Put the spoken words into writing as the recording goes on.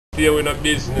Here with no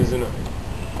business, you know.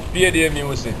 Payday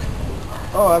music.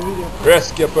 Oh, a video.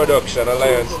 Rescue production,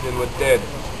 Alliance still with dead.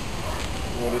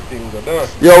 All the things are done.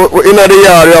 Yeah, in the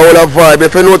yard, we will have vibe.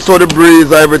 If you know so the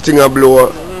breeze, everything will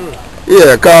blow.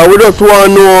 Yeah, because we just want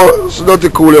to know it's not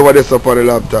cool over this up on the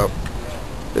laptop.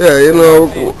 Yeah, you know.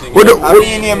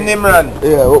 Iyara Nymron.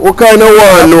 Yeah, we kind of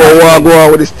want to know what go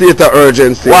on with the state of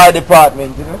urgency. War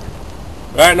department, you know.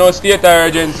 Right now, state of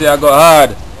urgency, I go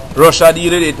hard. Russia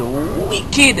deal with it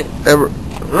wicked.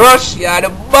 Rush, you're the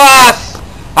boss.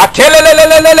 I kill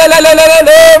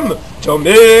them.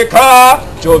 Jamaicans,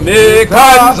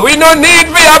 we no need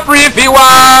for a pre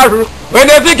war.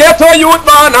 Whenever we get a youth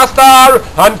born a star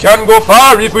and can go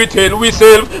far if we tell we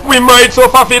self, we might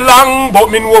suffer for long, but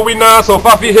me know we not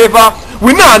suffer for ever.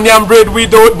 We not yam bread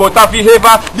without butter for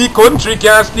ever. The country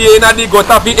can't stay in the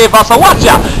gutter for ever. So watch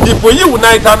ya, if we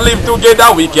unite and live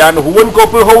together, we can own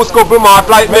couple house, couple mart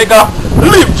like mega.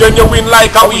 Live genuine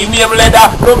like a we name leather.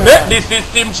 To make the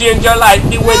system change your like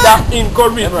the weather.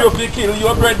 Encourage you to kill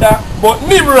your brother. But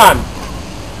Nymron,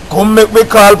 come make me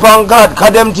call upon God,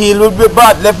 cause them deal with me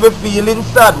bad, left me feeling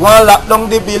sad. One lock down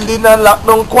the building and lock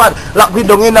down quad. Lock we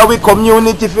down in our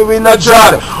community for we not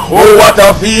jad. Oh what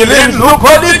a feeling, look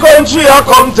what the country I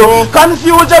come to.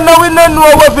 Confusion now we don't know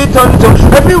what we turn to.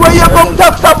 Everywhere you come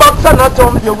tax a box and a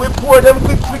thump you. We pour them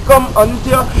quick we come hunt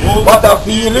you. Oh what a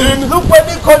feeling, look what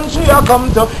the country I come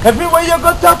to. Everywhere you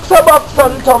go tax a box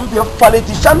and thump you.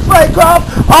 Politicians fight up,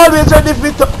 always ready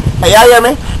for to. Hey, you hear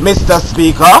me? Mr.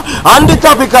 Speaker, on the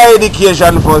topic of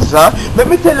education for sir, let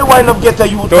me tell you why not get a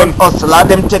youth and hustler,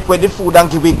 them take away the food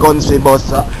and give it guns for boss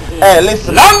sir. Hey,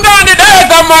 listen. long down the days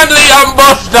of Manley and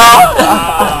Buster.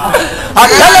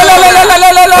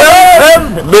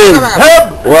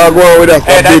 What go on with that?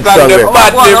 Hey, that's on the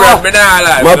bad difference.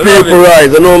 My people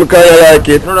rise, I know I kind of like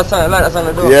it. No, that's not like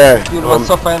that do. Yeah. You know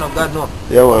suffering of God no.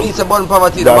 Yeah, man. He's a born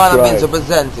poverty, the man of means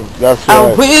representing. That's right.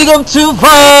 And we come to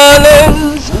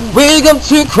violence, we come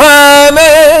to crime,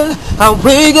 and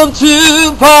we come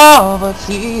to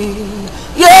poverty.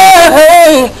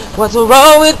 Yeah, what's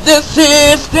wrong with the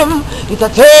system? It's a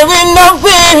tearing of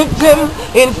victim.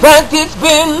 In fact, it's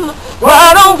been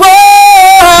quite a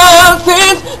while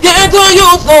since get to you,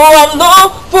 so I'm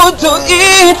no food to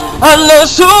eat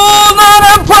unless you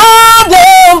not a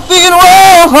problem. Feel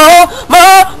wrong,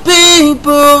 my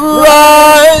people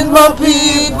rise, my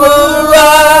people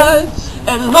rise,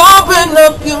 and open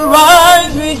up your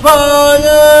eyes, reach for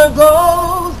your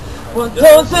goals. But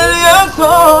don't sell your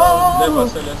soul.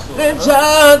 The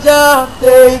judge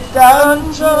take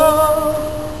control.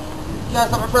 Can't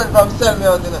stop a friend from sell me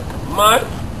out, you know. Man,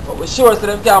 but we sure so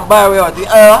them can't buy me out the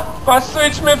for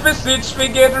switch me for switch, we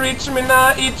get rich, me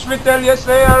nah itch, me tell you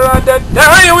say I rather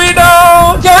die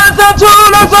without. Can't stop to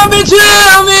us so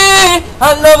betray me.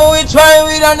 I love we try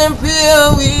with and them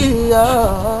feel we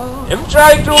are. Him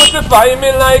try to crucify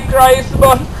me like Christ,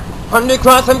 but on the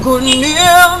cross them couldn't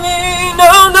hear me.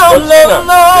 No, them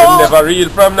never real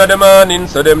from the morning,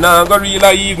 so them now go real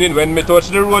a evening. When me touch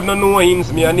the road, no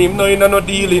knowings, me and him no in no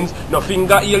dealings. No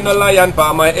finger heel, no lion,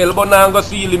 pa my elbow now go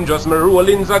seal him. Just me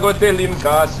rollings I go tell him,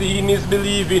 cause seeing is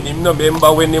believing him. No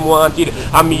remember when him wanted,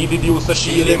 and me did use to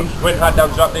shield him. When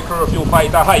Adam drop the curfew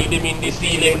fight, I hide him in the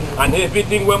ceiling. And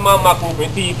everything when mama cook me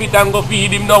teeth it and go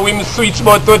feed him. Now him switch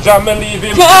but to jam me leave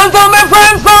him. Can't tell my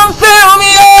friends from sell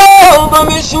me out, but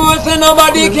me sure say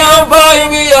nobody can buy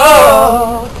me out.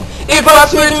 If I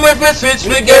switch,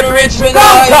 we get rich, we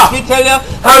die. We tell you,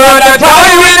 I rather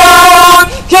die without.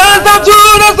 Can't stop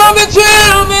Judas and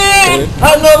betray me.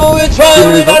 I know we try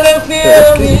with and them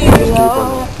fear me.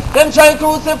 Them try to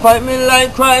crucify me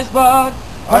like Christ, but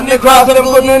on the cross them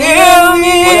couldn't hear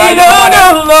me.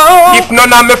 No. If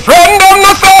none of my friends them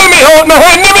no sell me out, no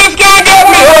enemies can't get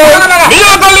me out. Me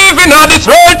a go living on this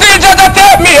world till just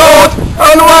take me out.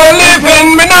 And while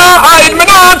living, me nah hide, me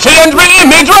nah change my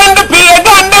image when the paid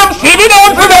and them see me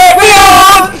them to make me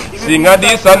out. Sing a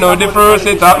this, I know the first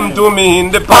it happened to me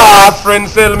in the past.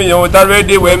 Friends sell me out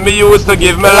already when me used to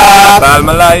give me last. All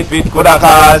my life it could have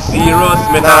cost serious,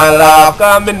 me nah laugh,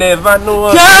 cause me never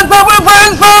know. Can't stop my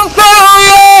friends from selling me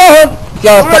out.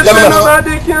 Can't stop them enough.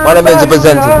 What am I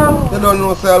representing? They don't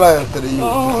know say Alliance to the youth.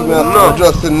 So me have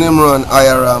just Nymron,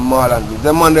 Iyara, Marlon.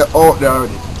 Them man they out there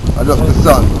already. I just the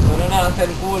son.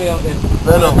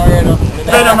 Venum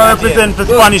I represent the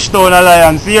Spanish Town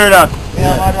Alliance, hear that?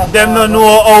 Them no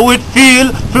know how it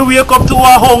feel. We wake up to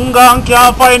a hunger and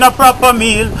can't find a proper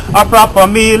meal.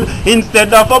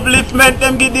 Instead of upliftment,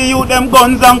 them give the youth them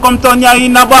guns and come turn ya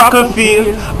in a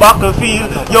battlefield.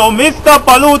 Yo, Mr.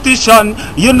 Politician,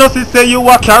 you know say you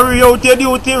a carry out your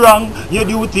duty wrong. Yo,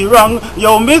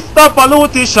 Mr.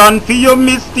 Politician, for your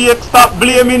mistake, stop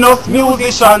blaming us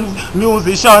musicians.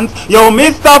 Yo,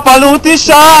 Mr.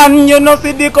 Politician, you know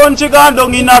see the country gone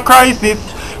down in a crisis.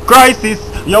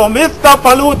 Yo, Mr.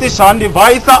 Politician, the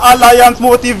Vice Alliance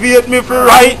motivate me to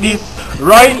write this.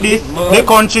 The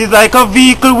country is like a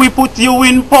vehicle, we put you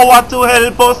in power to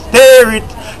help us steer it.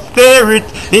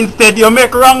 Instead you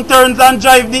make wrong turns and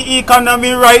drive the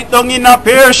economy right down in a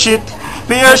pear shit.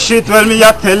 Well, me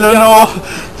a tell you now.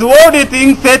 To all the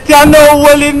things set you know,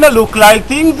 well it no look like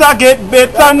things a get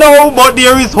better now, but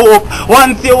there is hope.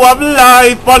 Once you have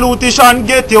life, politician,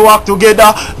 get your act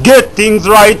together, get things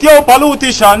right. Yo,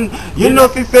 politician, you know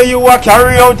if you say you a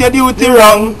carry out your duty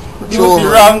wrong. Yeah, I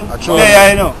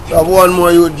know. You have one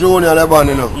more you, Junior Lobban,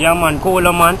 you know. Yeah, man, cool,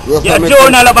 man. Yeah,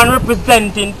 Junior Lobban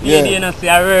representing Payday, you know, see,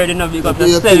 I heard, you know, big up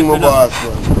yourself, you know.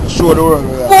 Show the world,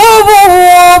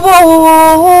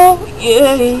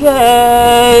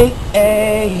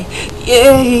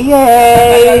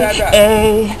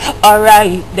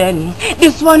 Alright then,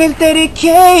 this one is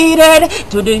dedicated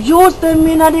to the youth them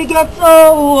in the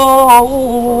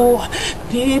ghetto.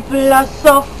 People are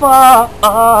suffer,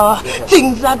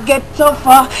 things are get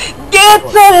tougher. Get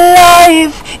a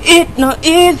life, it no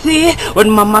easy. When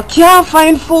mama can't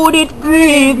find food, it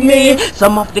grieve me.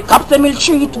 Some of the cops them will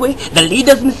treat we, the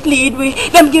leaders mislead we.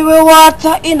 Them give we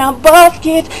water in a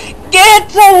basket.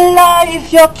 Get a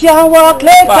life, you can't walk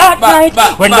late at night.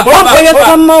 When the vampires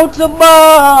come out to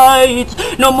bite,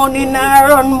 no money na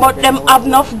run, but them have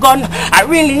enough gun. I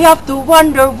really have to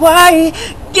wonder why.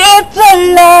 Get a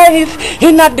life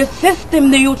in the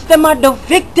system, the youths them are the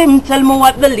victim. Tell me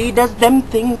what the leaders them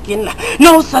thinking.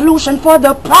 No solution for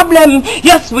the problem.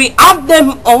 Yes, we have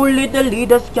them, only the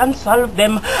leaders can solve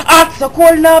them. Ask the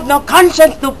cold have no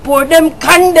conscience to pour them,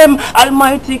 condemn.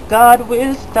 Almighty God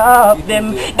will stop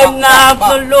them. Them not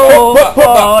follow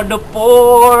for the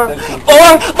poor.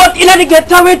 But in the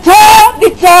ghetto it hard.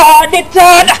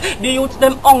 The youths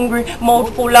them hungry,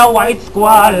 mouth full of white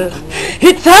squall.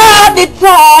 It's hard.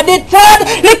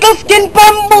 Little skin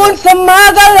bamboo, some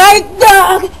maga like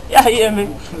dog. Yeah, hear me.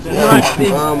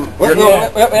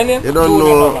 You don't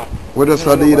know, we just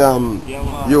studied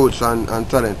youths and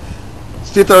talent.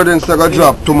 State Urgency going to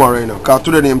drop tomorrow, you know, because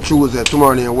today name Tuesday,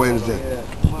 tomorrow name Wednesday.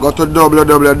 Go to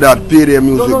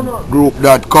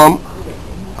www.paydaymusicgroup.com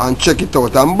and check it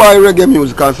out. And buy reggae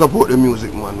music and support the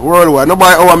music, man. Worldwide. Not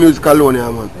buy our music alone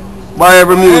here, man. Buy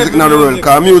every music in the world,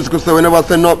 because music is we never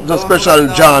send up the special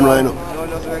genre, you know.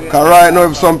 Because right now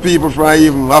if some people from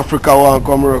even Africa want to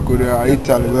come work with or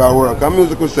Italy, we are work, and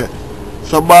music will say.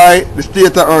 So buy the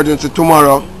State of Urgency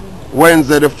tomorrow,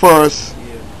 Wednesday the 1st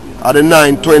at the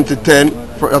 9th, 2010.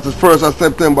 That's the 1st of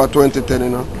September 2010, you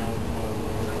know.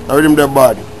 I read him the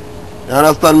bad. You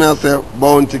understand me? I say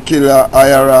Bounty Killer,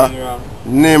 Iyara,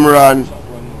 Nymron,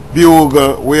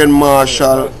 Bugle, Wayne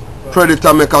Marshall,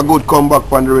 Predator make a good comeback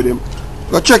from the rhythm.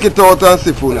 Go check it out and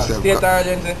see for yourself. State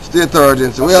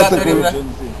Urgency. We are the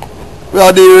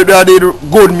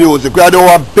good music. We are doing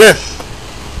our best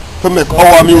to make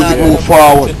our music move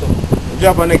forward.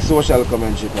 Drop a next social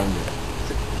commentary on this.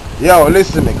 Yo,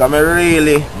 listen me, because I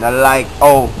really not like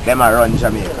how them a run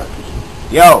Jamaica.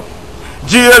 Yo,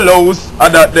 jailhouse,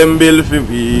 that them bill for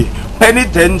we.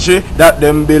 Penitentiary, that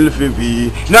them bill for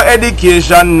we. No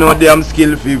education, no damn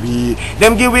skill for we.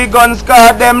 Them give we guns,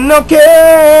 cause them no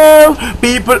care.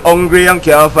 People hungry and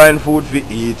can't find food to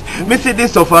eat. Me see the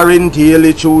suffering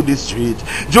daily through the street.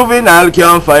 Juvenile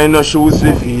can't find no shoes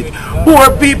to feet.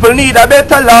 Poor people need a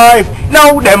better life.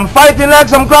 Now them fighting like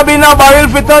some crab in a barrel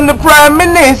fit on the Prime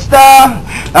Minister.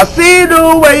 I see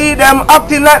the way them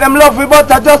acting like them love me, but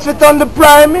I just fit on the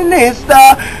Prime Minister.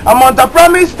 Amount of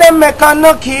promise them make and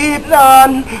no keep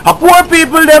down. A poor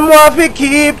people them want to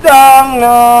keep down.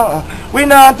 No. We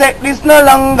not take this no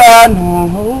longer,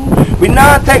 no. We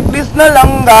not take this no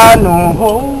longer,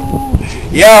 no.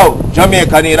 yo,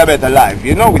 Jamaica need a better life.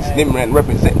 You know it's Nymron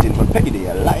representing for Payday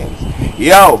Alliance.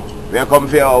 Yo, we come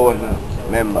for our own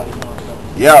member.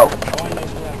 Yo.